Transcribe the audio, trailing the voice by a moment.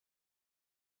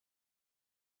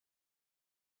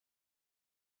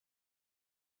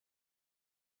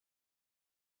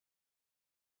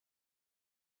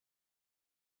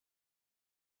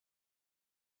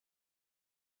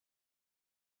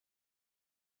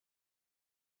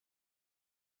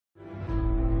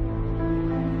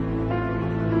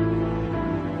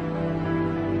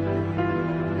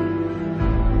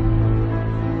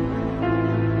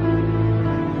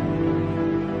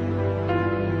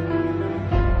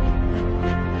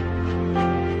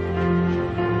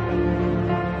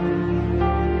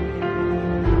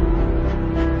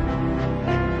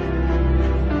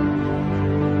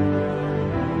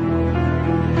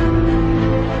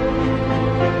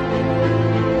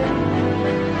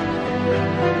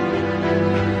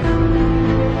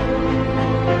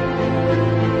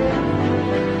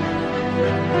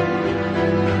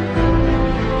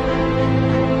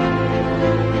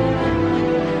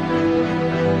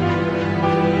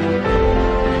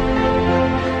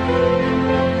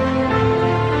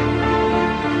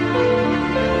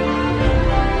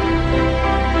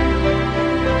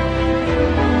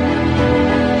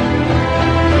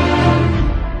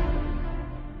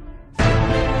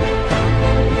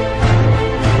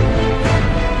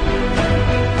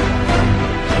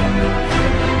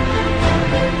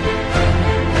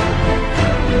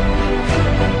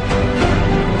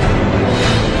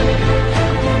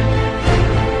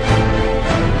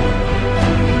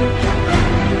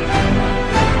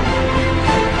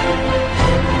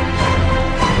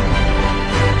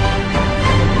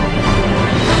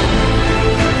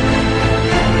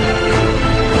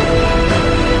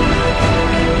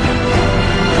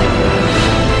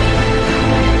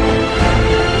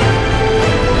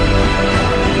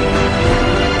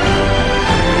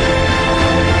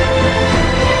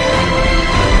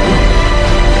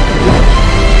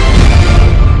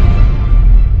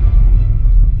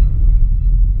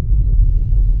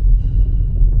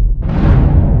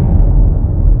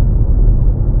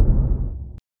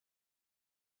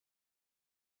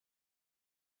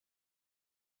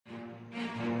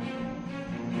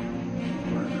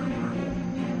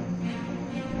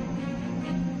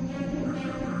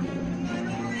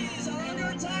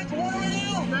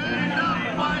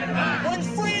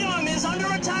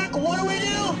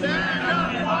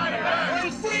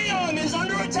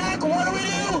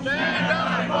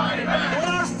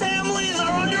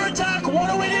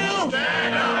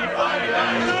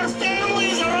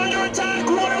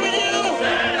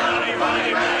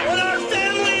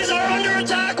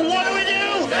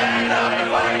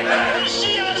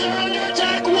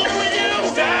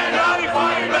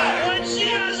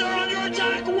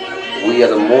they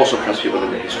are the most oppressed people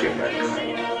in the history of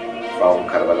mankind. From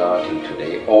Karbala till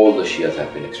today, all the Shias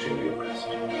have been extremely oppressed.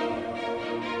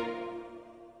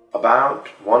 About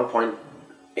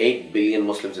 1.8 billion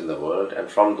Muslims in the world, and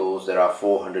from those there are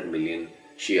 400 million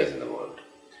Shias in the world.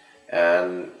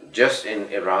 And just in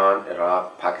Iran,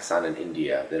 Iraq, Pakistan and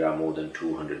India, there are more than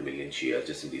 200 million Shias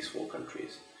just in these four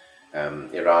countries.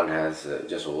 Iran has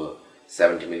just over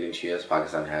 70 million Shias,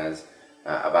 Pakistan has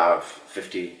about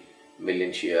 50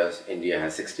 million Shias, India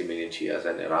has 60 million Shias,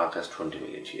 and Iraq has 20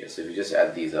 million Shias. So if you just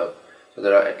add these up, so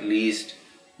there are at least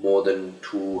more than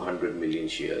 200 million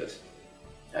Shias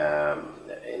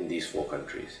in these four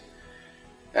countries.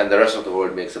 And the rest of the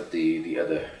world makes up the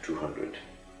other 200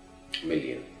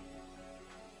 million.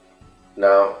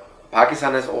 Now,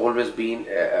 Pakistan has always been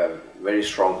a very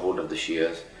strong hold of the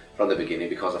Shias from the beginning,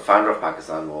 because the founder of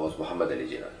Pakistan was Muhammad Ali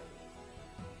Jinnah,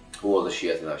 who was the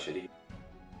Shias Nashri.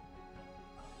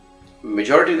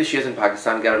 Majority of the Shias in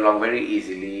Pakistan get along very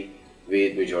easily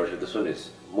with majority of the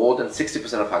Sunnis. More than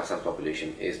 60% of Pakistan's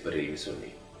population is Barelvi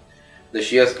Sunni. The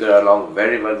Shias get along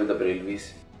very well with the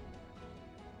Barelvis,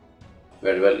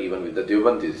 very well even with the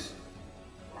Deobandis,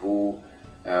 who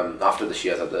after the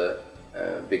Shias are the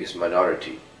biggest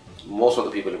minority. Most of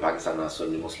the people in Pakistan are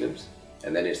Sunni Muslims,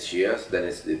 and then it's Shias, then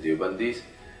it's the Deobandis,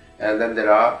 and then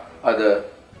there are other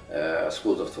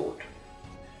schools of thought.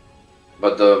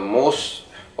 But the most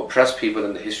oppressed people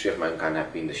in the history of mankind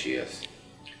have been the Shias.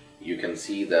 You can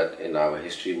see that in our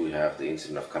history we have the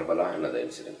incident of Karbala and other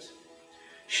incidents.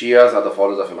 Shias are the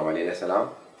followers of Imam Ali alayhi salam,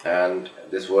 and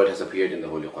this word has appeared in the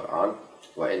Holy Quran.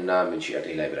 وَإِنَّا مِنْ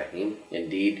شِيَعَتِهِ Ibrahim.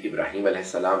 Indeed, Ibrahim alayhi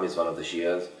salam is one of the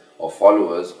Shias or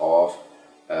followers of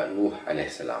Nuh alayhi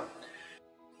salam.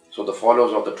 So the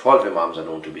followers of the 12 Imams are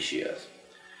known to be Shias.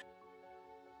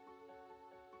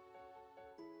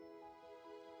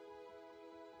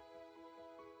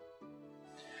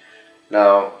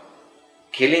 Now,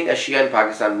 killing a Shia in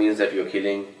Pakistan means that you're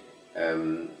killing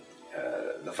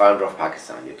the founder of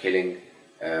Pakistan, you're killing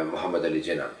Muhammad Ali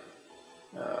Jinnah.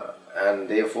 And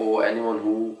therefore, anyone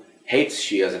who hates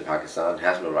Shias in Pakistan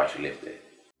has no right to live there.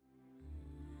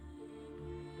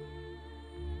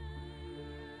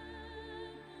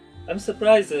 I'm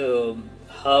surprised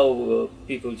how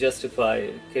people justify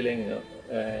killing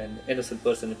an innocent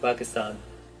person in Pakistan,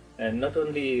 and not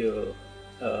only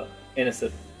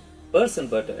innocent person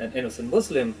but an innocent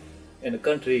Muslim in a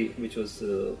country which was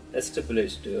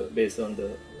established based on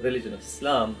the religion of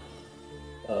Islam.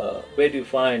 Where do you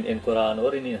find in Quran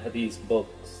or in Hadith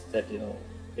books that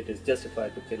it is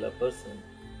justified to kill a person?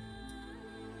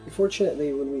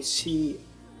 Unfortunately, when we see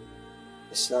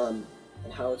Islam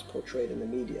and how it's portrayed in the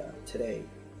media today,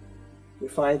 we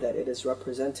find that it is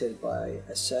represented by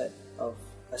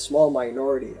a small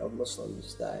minority of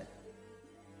Muslims that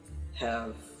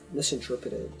have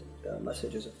misinterpreted the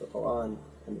messages of the Quran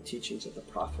and the teachings of the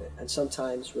Prophet, and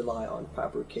sometimes rely on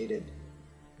fabricated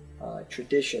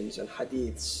traditions and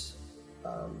hadiths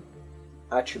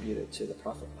attributed to the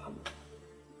Prophet Muhammad.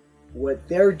 What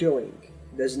they're doing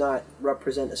does not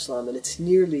represent Islam, and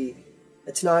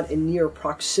it's not in near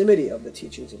proximity of the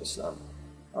teachings of Islam.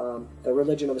 The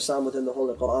religion of Islam within the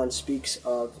Holy Quran speaks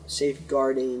of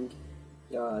safeguarding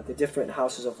the different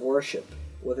houses of worship.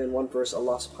 Within one verse,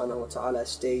 Allah subhanahu wa ta'ala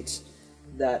states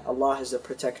that Allah is the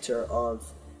protector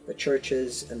of the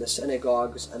churches and the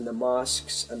synagogues and the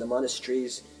mosques and the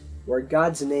monasteries where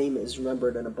God's name is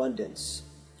remembered in abundance.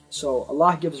 So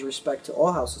Allah gives respect to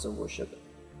all houses of worship.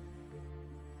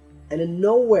 And in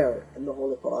nowhere in the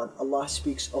Holy Quran, Allah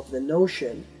speaks of the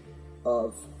notion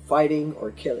of fighting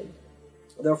or killing.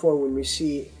 Therefore, when we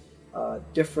see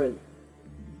different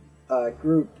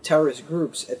terrorist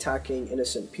groups attacking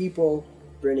innocent people,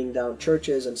 burning down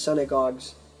churches and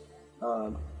synagogues,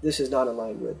 this is not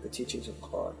aligned with the teachings of the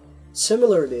Quran.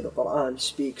 Similarly, the Quran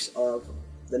speaks of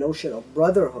the notion of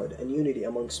brotherhood and unity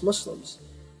amongst Muslims.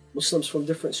 Muslims from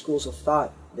different schools of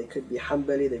thought. They could be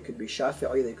Hanbali, they could be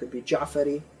Shafi'i, they could be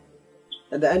Ja'fari.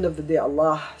 At the end of the day,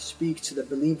 Allah speaks to the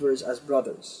believers as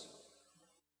brothers.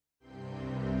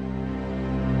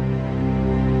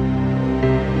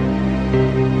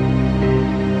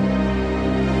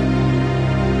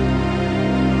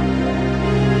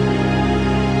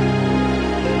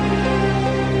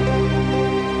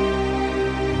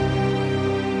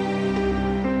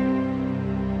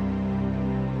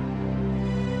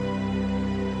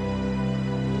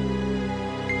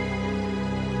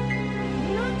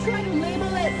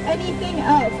 Anything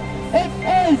else. It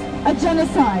is a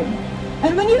genocide.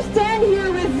 And when you stand here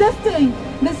resisting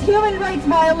this human rights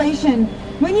violation,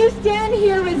 when you stand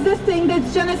here resisting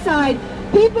this genocide,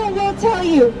 people will tell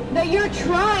you that you're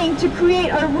trying to create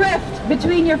a rift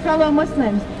between your fellow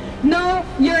Muslims. No,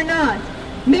 you're not.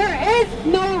 There is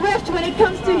no rift when it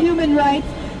comes to human rights.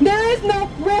 There is no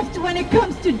rift when it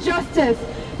comes to justice.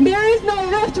 There is no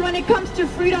rift when it comes to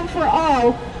freedom for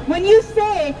all. When you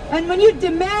say and when you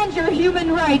demand your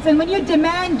human rights and when you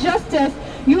demand justice,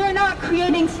 you are not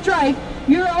creating strife.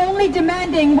 You're only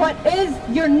demanding what is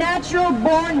your natural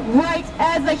born right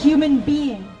as a human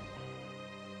being.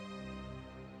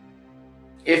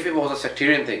 If it was a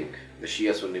sectarian thing, the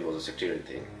Shia Sunni was a sectarian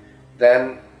thing,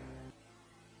 then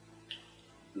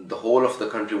the whole of the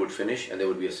country would finish and there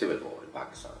would be a civil war in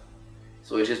Pakistan.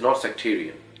 So it is not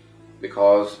sectarian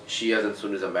because Shias and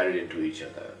Sunnis are married into each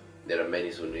other. There are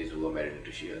many Sunnis who are married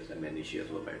into Shias and many Shias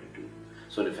who are married into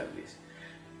Sunni families.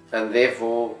 And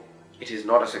therefore, it is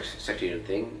not a sectarian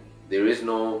thing. There is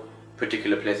no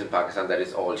particular place in Pakistan that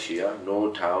is all Shia,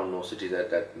 no town, no city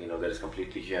that is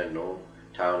completely Shia, no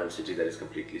town and city that is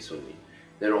completely Sunni.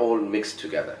 They're all mixed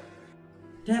together.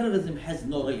 Terrorism has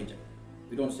no religion.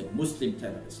 We don't say Muslim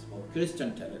terrorist or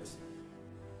Christian terrorist.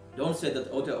 Don't say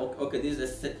that, okay, this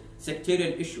is a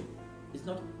sectarian issue. It's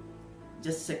not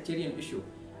just sectarian issue.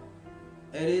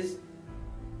 It is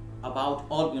about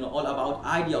all about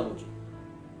ideology.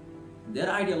 Their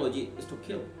ideology is to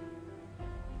kill.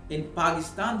 In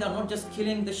Pakistan, they are not just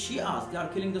killing the Shias, they are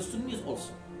killing the Sunnis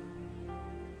also.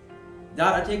 They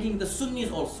are attacking the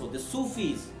Sunnis also, the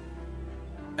Sufis,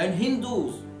 and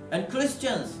Hindus, and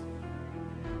Christians.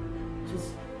 Just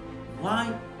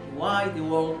why the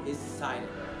world is silent?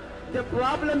 The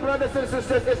problem, brothers and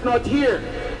sisters, is not here.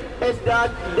 It's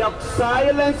that the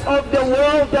silence of the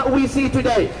world that we see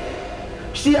today.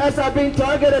 Shias are being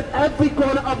targeted every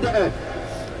corner of the earth.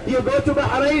 You go to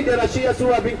Bahrain, there are Shias who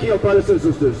have been killed, brothers and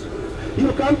sisters.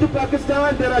 You come to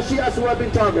Pakistan, there are Shias who have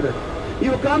been targeted.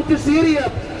 You come to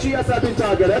Syria, Shias have been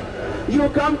targeted. You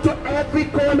come to every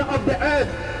corner of the earth,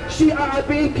 Shia are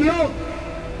being killed.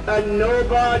 And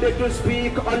nobody to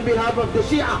speak on behalf of the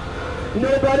Shia.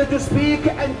 Nobody to speak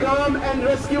and come and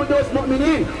rescue those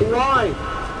mu'mineen. Why?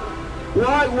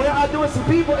 Why? Where are those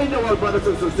people in the world, brothers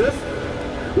and sisters?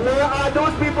 Where are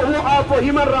those people who are for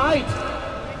human rights?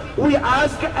 We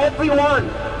ask everyone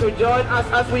to join us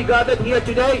as we gathered here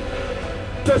today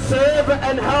to save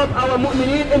and help our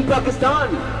mu'mineen in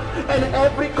Pakistan and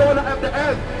every corner of the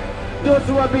earth. Those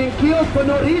who are being killed for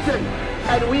no reason.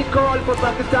 And we call for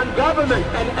Pakistan government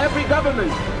and every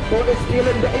government who is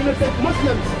killing the innocent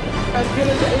Muslims and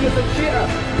killing the innocent Shia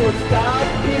to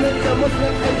stop killing the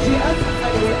Muslims and Shias,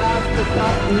 and we ask to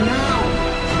stop now.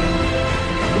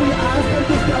 We ask them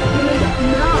to stop killing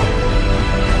them now.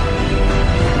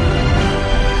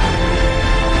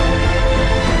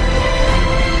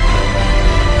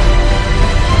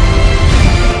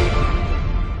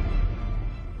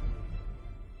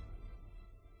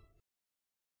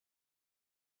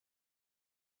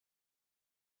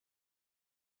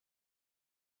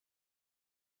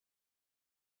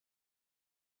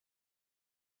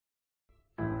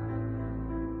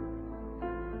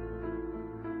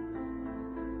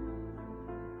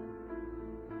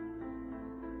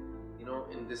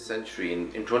 In this century,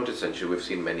 in 20th century, we've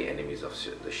seen many enemies of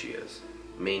the Shias,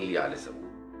 mainly Al Saud.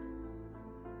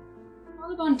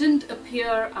 Taliban didn't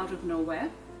appear out of nowhere.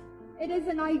 It is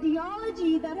an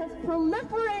ideology that has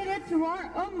proliferated through our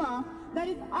ummah that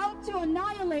is out to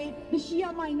annihilate the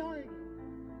Shia minority.